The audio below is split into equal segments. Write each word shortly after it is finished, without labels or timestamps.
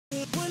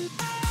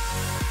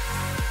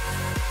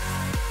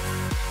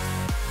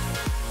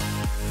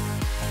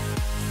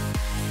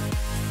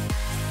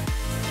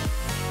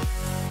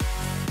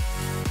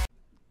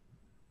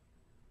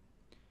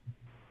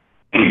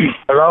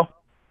Hello?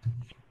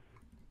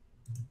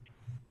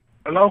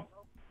 Hello?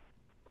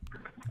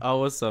 Oh,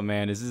 what's up,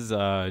 man? This is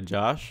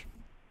Josh.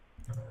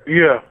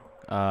 Yeah.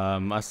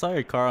 I saw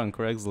your car on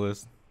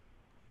Craigslist.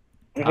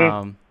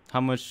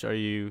 How much are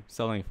you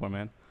selling it for,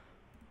 man?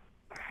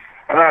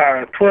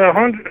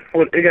 1,200.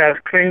 It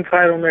got clean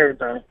title and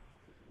everything.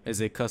 Is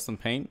it custom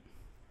paint?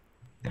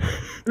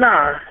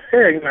 Nah,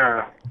 heck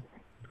nah.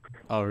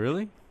 Oh,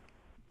 really?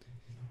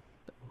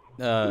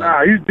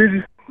 Nah,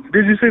 did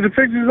you see the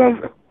pictures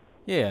of it?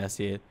 Yeah, I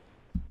see it.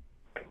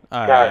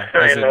 Nah,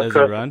 Does ain't no it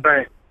custom run?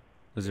 thing.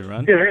 Does it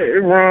run? Yeah,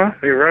 it runs.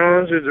 It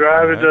runs. It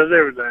drives. It Alright. does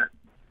everything.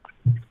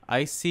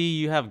 I see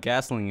you have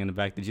gasoline in the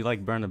back. Did you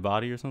like burn a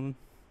body or something?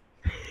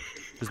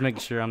 Just making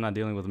sure I'm not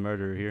dealing with a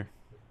murderer here.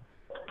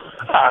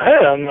 Ah,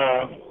 hell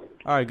no.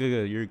 Alright,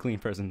 good. You're a clean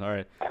person.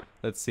 Alright,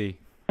 let's see.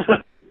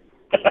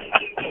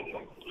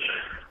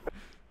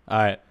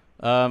 Alright,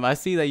 I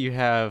see that you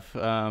have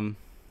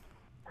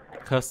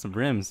custom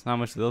rims. How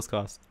much do those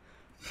cost?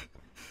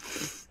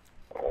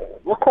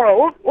 What car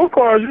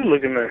are you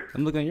looking at?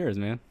 I'm looking at yours,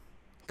 man.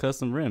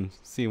 Custom rims.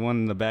 See, one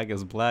in the back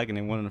is black and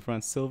then one in the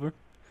front silver.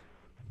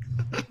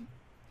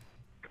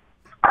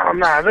 Oh,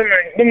 nah, them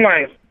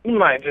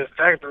ain't just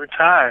factory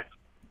tires.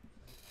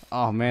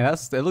 Oh man,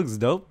 it looks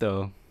dope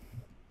though.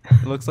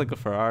 It looks like a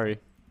Ferrari.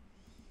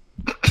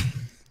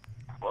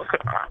 What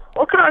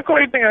kind of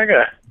car you think I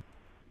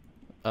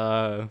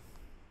got?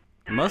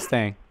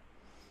 Mustang.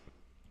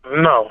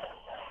 No,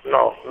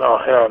 hell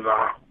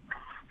no.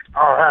 I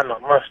don't have no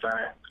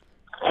Mustang.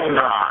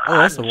 Nah. Oh,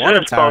 that's a water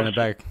just tower in the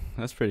thought- back.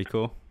 That's pretty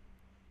cool.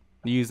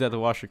 You use that to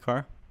wash your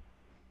car?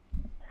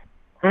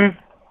 Hmm?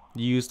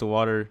 You use the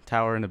water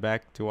tower in the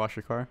back to wash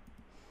your car?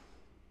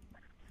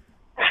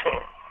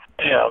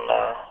 Hell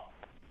no.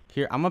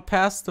 Here, I'm gonna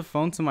pass the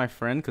phone to my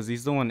friend because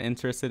he's the one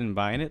interested in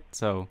buying it.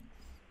 So,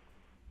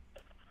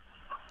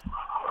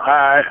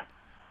 Alright.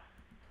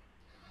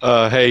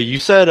 Hey, you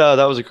said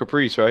that was a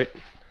Caprice, right?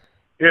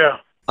 Yeah.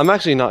 I'm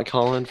actually not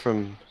calling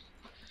from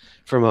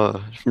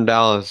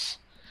Dallas,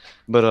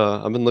 but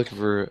I've been looking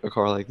for a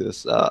car like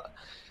this.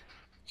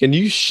 Can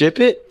you ship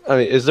it? I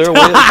mean, is there a way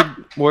I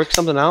could work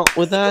something out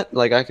with that?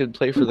 Like I could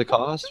pay for the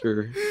cost,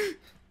 or?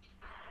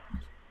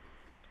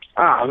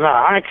 Oh, no,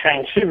 I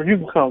can't ship it. You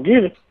can come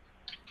get it.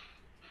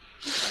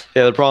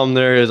 Yeah, the problem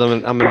there is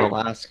I'm in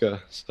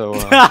Alaska, so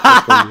it's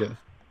gonna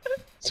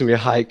be a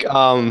hike.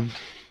 All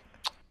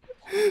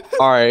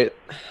right.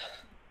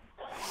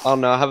 I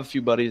don't know. I have a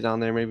few buddies down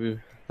there. Maybe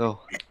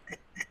they'll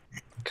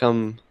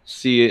come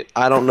see it.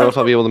 I don't know if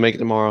I'll be able to make it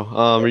tomorrow.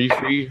 Are you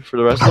free for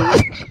the rest of the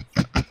week?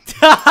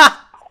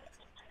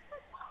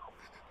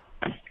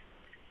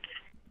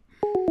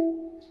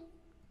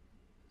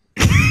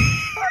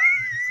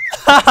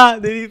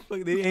 did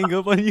he hang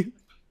up on you?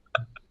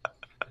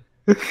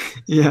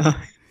 Yeah.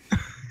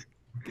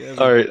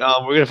 All right.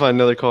 We're gonna find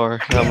another car.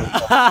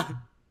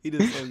 He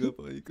just hung up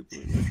on you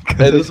completely.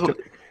 Hey, this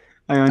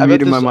I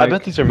unmuted my mic. I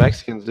bet these are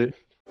Mexicans, dude.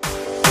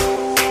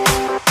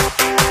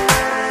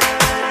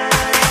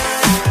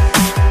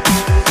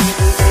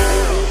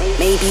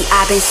 Maybe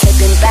I've been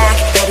slipping back,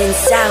 heading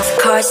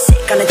south, car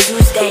sick on a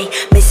Tuesday,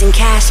 missing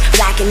cash,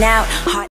 blacking out, heart